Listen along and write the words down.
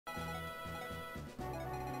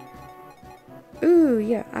Ooh,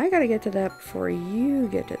 yeah, I gotta get to that before you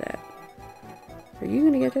get to that. Are you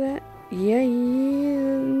gonna get to that? Yeah,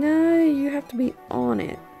 no, you have to be on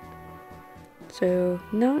it. So,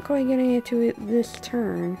 not quite getting it to it this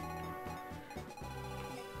turn.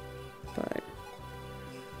 But,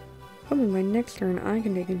 hoping by next turn I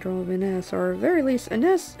can take control of Ines, or at very least,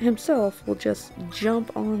 Ines himself will just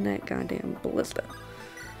jump on that goddamn ballista.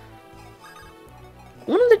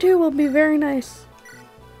 One of the two will be very nice.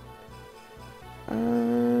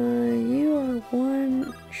 You are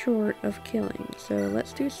one short of killing, so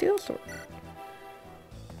let's do Steel Sword.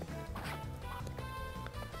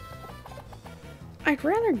 I'd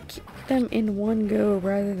rather get them in one go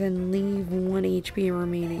rather than leave 1 HP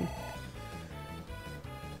remaining.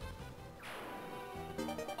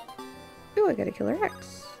 Ooh, I got a Killer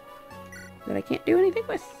Axe that I can't do anything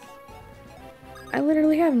with. I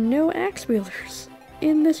literally have no axe wielders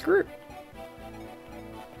in this group.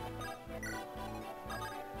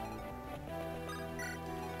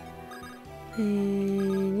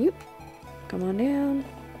 And you come on down.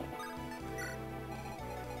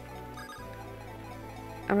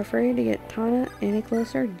 I'm afraid to get Tana any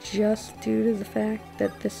closer just due to the fact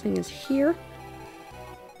that this thing is here.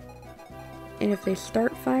 And if they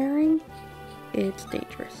start firing, it's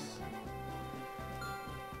dangerous.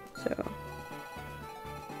 So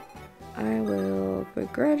I will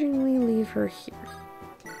begrudgingly leave her here.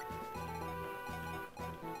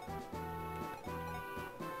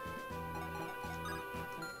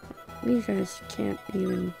 These guys can't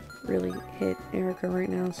even really hit Erica right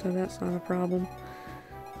now, so that's not a problem.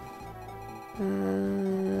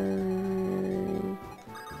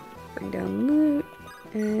 Bring down Loot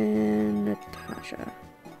and Natasha.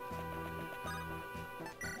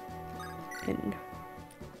 And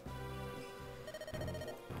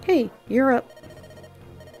hey, you're up.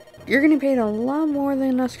 You're getting paid a lot more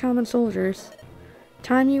than us common soldiers.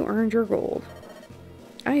 Time you earned your gold.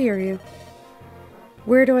 I hear you.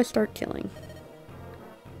 Where do I start killing?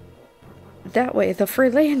 That way, the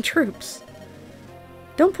Freeland troops.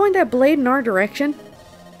 Don't point that blade in our direction.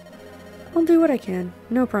 I'll do what I can.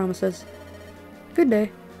 No promises. Good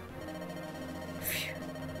day. Phew.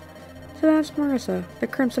 So that's Marissa, the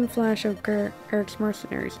Crimson Flash of Eric's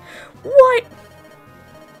mercenaries. What?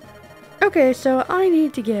 Okay, so I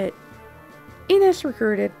need to get Ines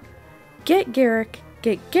recruited, get Garrick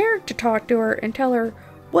to talk to her and tell her,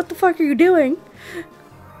 what the fuck are you doing?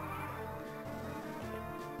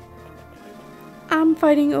 I'm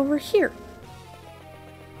fighting over here.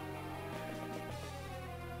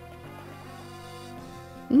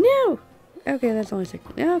 No! Okay, that's only 6.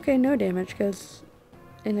 Okay, no damage, because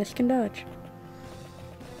Ines can dodge.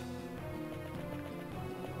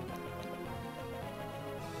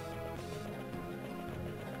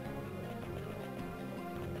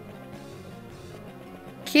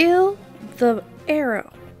 Kill the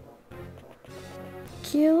arrow.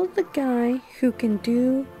 Kill the guy who can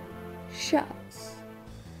do shots.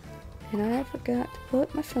 And I forgot to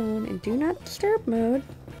put my phone in do not disturb mode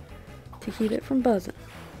to keep it from buzzing.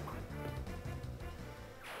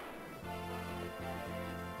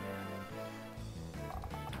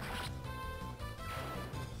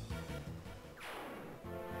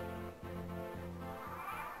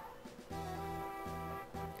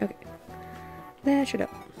 Okay, that should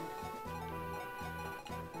help.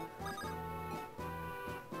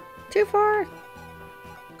 Too far!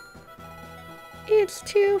 It's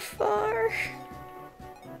too far!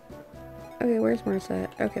 Okay, where's Marissa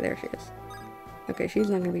at? Okay, there she is. Okay, she's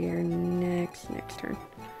not gonna be here next turn.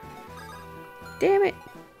 Damn it!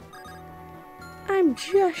 I'm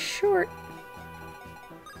just short.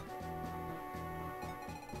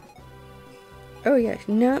 Oh yeah,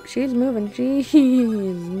 nope, she's moving. She's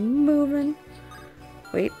moving.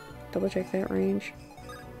 Wait, double check that range.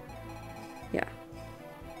 Yeah.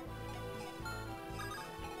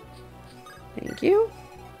 Thank you.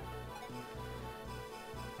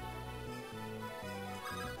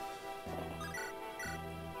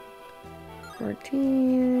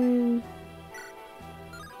 $14.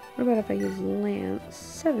 What about if I use Lance?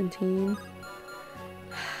 17.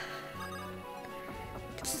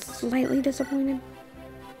 Slightly disappointed.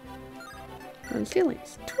 On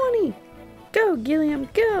ceilings. 20. Go, Gilliam,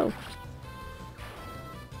 go!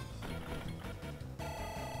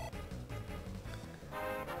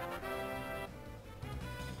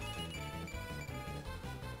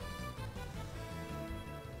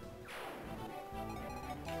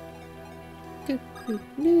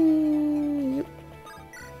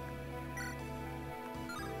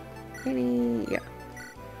 Yeah.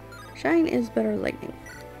 Shine is better lightning.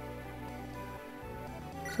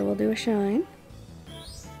 So we'll do a shine.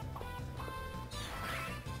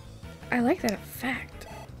 I like that effect.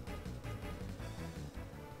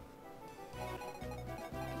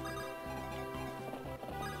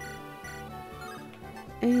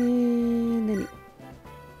 And then...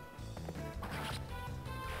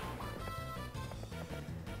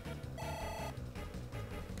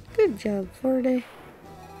 Good job, Florida.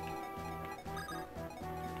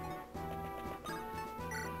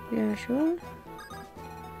 Joshua.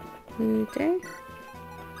 Lute.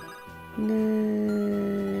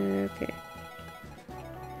 No, okay.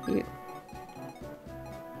 You.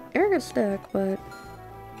 Erica's stuck, but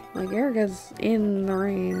like Erica's in the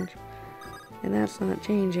range, and that's not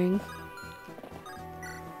changing.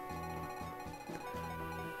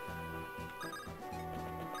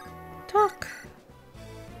 Talk.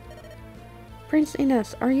 Prince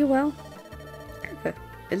Ines, are you well? Erica,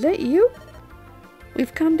 is that you?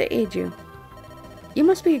 We've come to aid you. You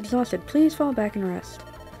must be exhausted. Please fall back and rest.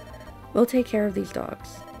 We'll take care of these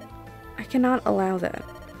dogs. I cannot allow that.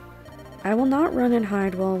 I will not run and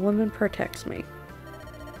hide while a woman protects me.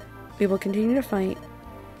 We will continue to fight.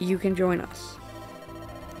 You can join us.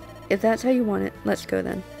 If that's how you want it, let's go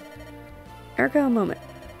then. Erica, a moment.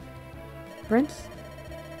 Prince,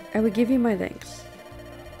 I would give you my thanks.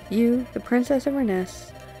 You, the Princess of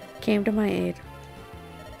Ernest, came to my aid.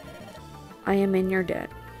 I am in your debt.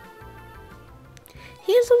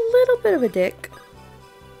 He is a little bit of a dick.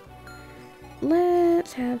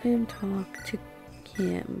 Let's have him talk to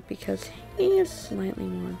him, because he is slightly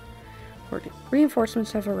more important.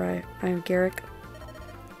 Reinforcements have arrived. I am Garrick.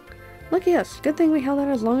 Lucky us. Good thing we held out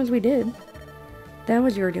as long as we did. That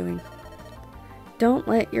was your doing. Don't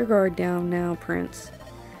let your guard down now, Prince.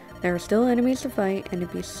 There are still enemies to fight, and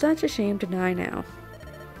it'd be such a shame to die now.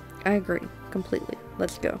 I agree. Completely.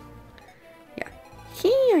 Let's go. Yeah.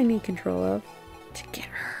 I need control of. To get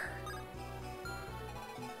her.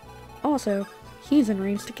 Also, he's in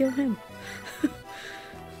range to kill him.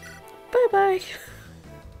 Bye-bye.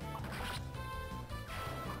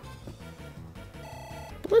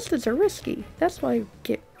 Ballistas are risky. That's why you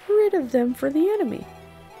get rid of them for the enemy.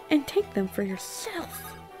 And take them for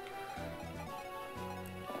yourself.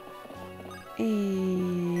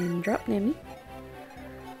 And drop Nemi.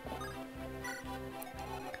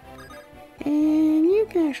 And you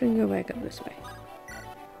can actually go back up this way.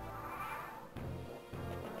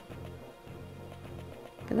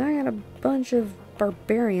 Because I got a bunch of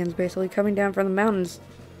barbarians basically coming down from the mountains.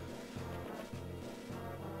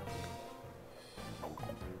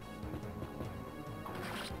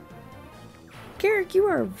 Garrick, you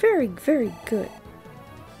are very, very good.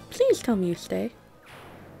 Please tell me you stay.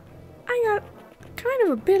 I got kind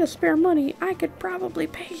of a bit of spare money. I could probably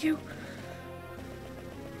pay you.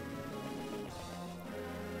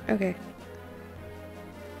 Okay.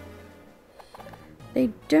 They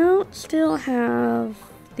don't still have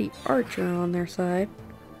the archer on their side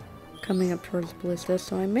coming up towards Ballista,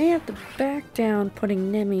 so I may have to back down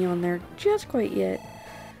putting Nemi on there just quite yet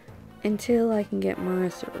until I can get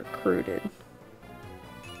Marissa recruited.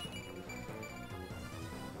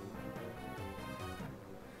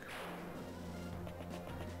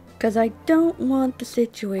 Because I don't want the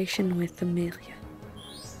situation with Amelia.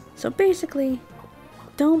 So basically,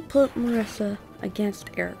 don't put Marissa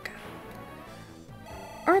against Erica.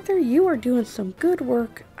 Arthur, you are doing some good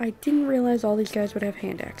work. I didn't realize all these guys would have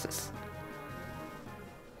hand axes.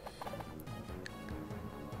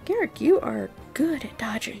 Garrick, you are good at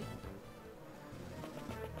dodging.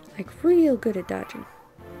 Like, real good at dodging.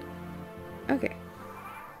 Okay.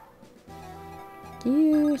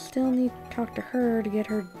 You still need to talk to her to get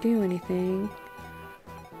her to do anything.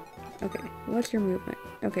 Okay, what's your movement?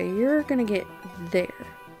 Okay, you're gonna get there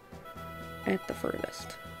at the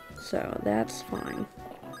furthest. So, that's fine.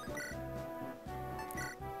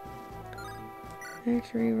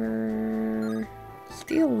 Axe Reaver,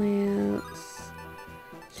 Steel Lance,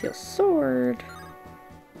 Steel Sword.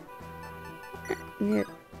 Yeah.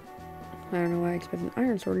 I don't know why I expect an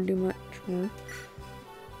Iron Sword to do much more.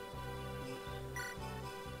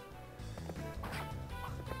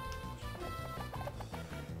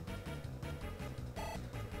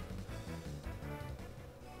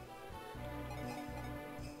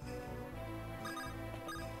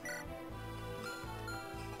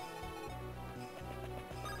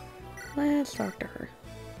 Let's talk to her.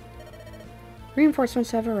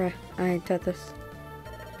 Reinforcements have arrived. I got this.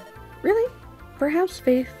 Really? Perhaps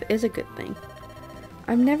faith is a good thing.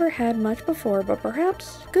 I've never had much before, but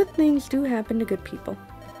perhaps good things do happen to good people.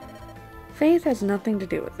 Faith has nothing to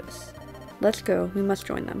do with this. Let's go. We must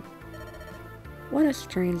join them. What a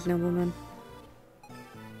strange nobleman.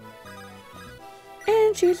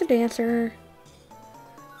 And she's a dancer.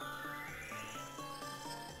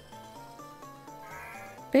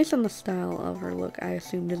 Based on the style of her look, I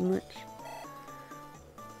assumed as much.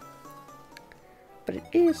 But it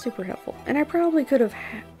is super helpful. And I probably could have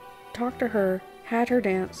talked to her, had her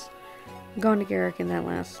dance, gone to Garrick in that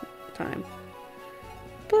last time.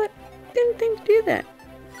 But didn't think to do that.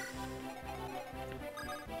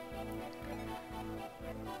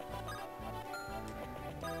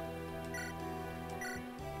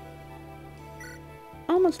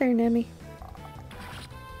 Almost there, Nemi.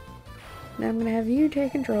 Now I'm gonna have you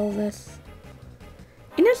take control of this.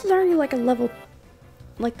 And this is already like a level,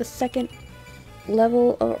 like the second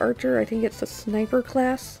level of archer. I think it's the sniper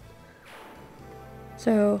class.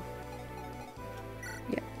 So,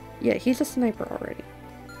 yeah, he's a sniper already.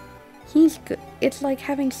 He's good. It's like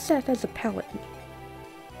having Seth as a paladin,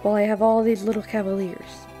 while I have all these little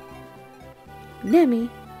cavaliers. Nemi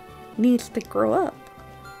needs to grow up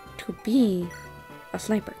to be a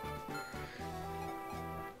sniper.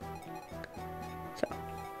 So,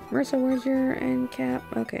 Marissa, where's your end cap?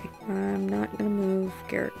 Okay, I'm not gonna move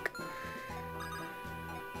Garrick.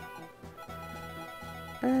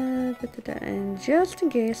 And just in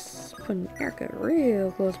case, putting Erica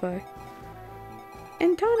real close by.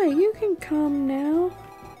 And Tana, you can come now.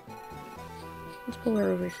 Let's pull her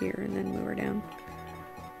over here and then move her down.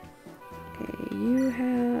 Okay, you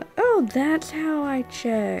have... Oh, that's how I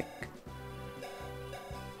check.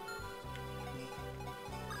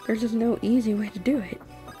 There's just no easy way to do it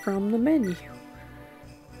from the menu.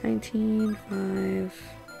 19.5.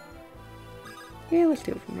 Yeah, let's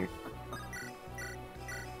do it from here.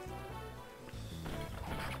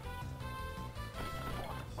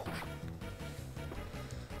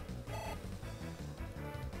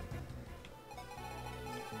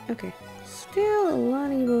 Okay, still a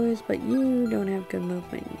lot of you boys, but you don't have good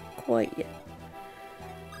movement quite yet.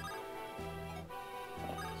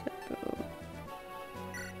 So,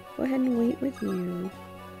 go ahead and wait with you.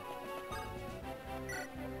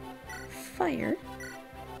 Fire.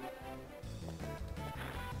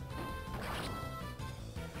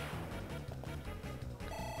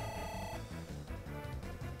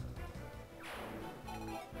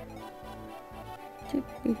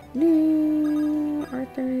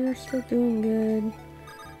 Arthur, you're still doing good.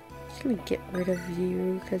 Just gonna get rid of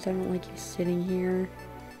you because I don't like you sitting here.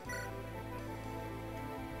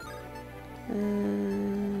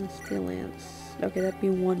 Steel lance. Okay, that'd be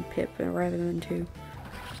 1 pip rather than 2.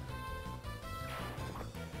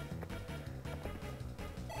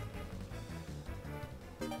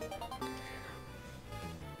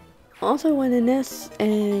 Also, when Ines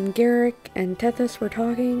and Garrick and Tethys were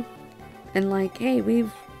talking, and like, hey,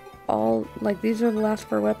 we've all, like, these are the last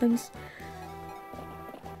of our weapons.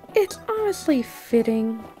 It's honestly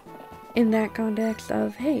fitting in that context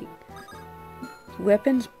of, hey,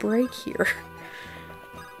 weapons break here.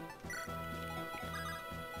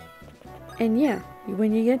 And yeah,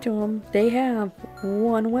 when you get to them, they have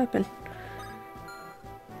 1 weapon.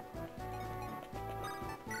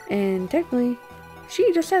 And technically,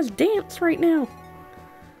 she just has dance right now.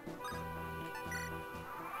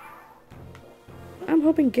 I'm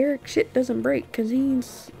hoping Garrick shit doesn't break, because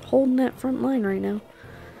he's holding that front line right now.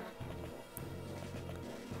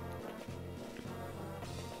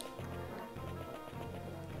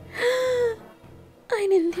 I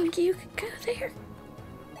didn't think you could go there.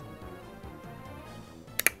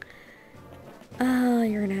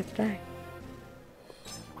 You're gonna have to die.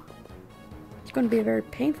 It's gonna be a very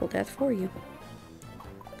painful death for you.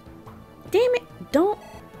 Damn it! Don't!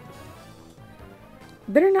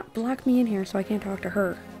 Better not block me in here so I can't talk to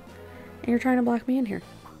her. And you're trying to block me in here.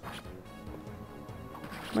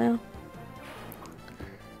 Well.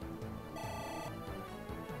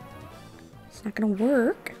 It's not gonna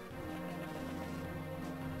work.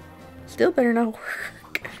 Still better not work.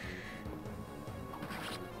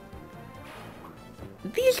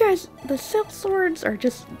 These guys, the silk swords are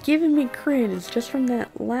just giving me cringe just from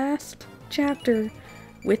that last chapter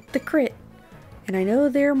with the crit. And I know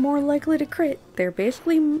they're more likely to crit. They're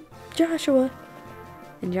basically Joshua.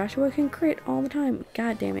 And Joshua can crit all the time.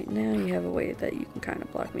 God damn it, now you have a way that you can kind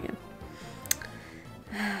of block me in.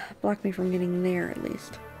 Block me from getting there, at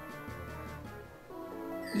least.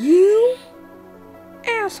 You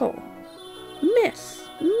asshole! Miss!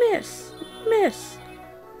 Miss! Miss!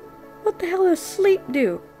 What the hell does sleep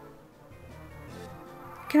do?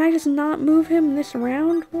 Can I just not move him this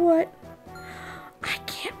round? What? I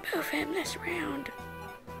can't move him this round.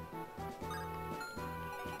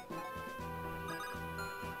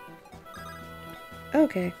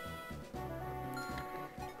 Okay.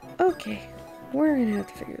 Okay. We're gonna have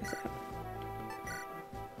to figure this out.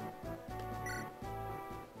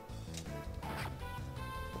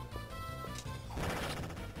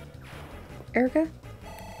 Erica,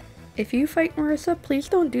 if you fight Marissa, please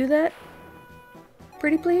don't do that.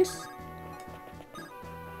 Pretty please?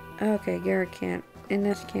 Okay, Garrett can't.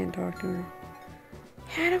 Ines can't talk to her.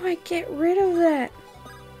 How do I get rid of that?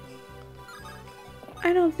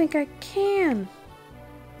 I don't think I can.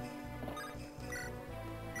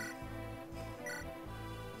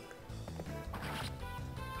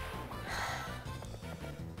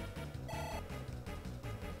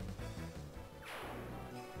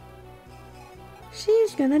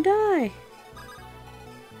 She's gonna die.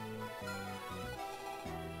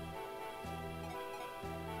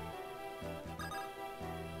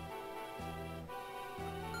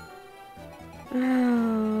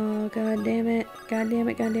 Oh, god damn it. God damn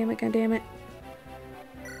it, god damn it, god damn it.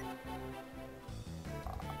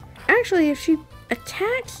 Actually, if she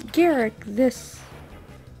attacks Garrick this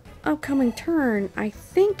upcoming turn, I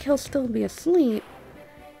think he'll still be asleep.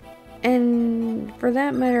 And for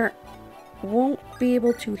that matter, won't be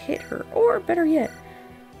able to hit her. Or better yet,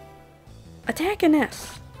 attack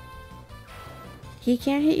Ines. He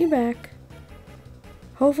can't hit you back.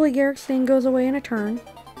 Hopefully Garrick's thing goes away in a turn.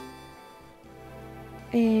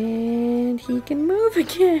 And he can move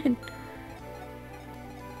again.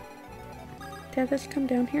 Dad, let's come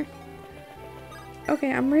down here.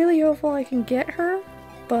 Okay, I'm really hopeful I can get her,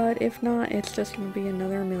 but if not, it's just gonna be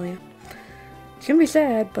another Amelia. It's gonna be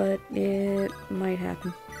sad, but it might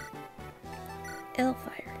happen.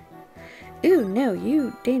 Hellfire. Ooh, no,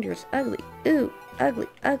 you dangerous, ugly. Ooh, ugly,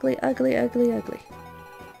 ugly, ugly, ugly, ugly.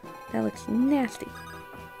 That looks nasty.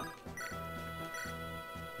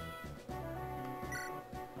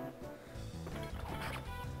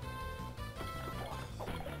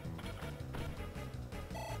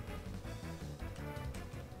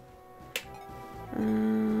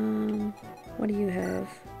 What do you have?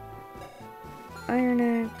 Iron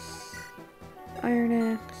Axe,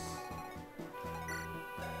 Iron Axe,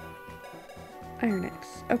 Iron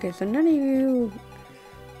Axe. Okay, so none of you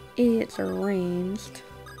idiots are ranged.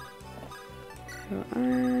 So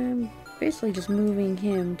I'm basically just moving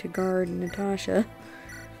him to guard Natasha.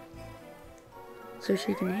 So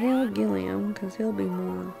she can hail Gilliam, because he'll be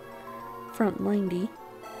more front-linedy.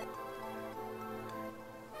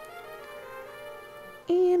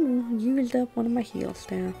 And used up one of my heal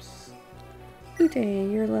staffs. Ute,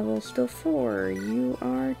 your level's still 4. You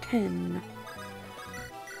are 10.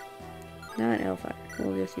 Not Hellfire.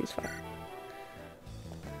 We'll just use fire.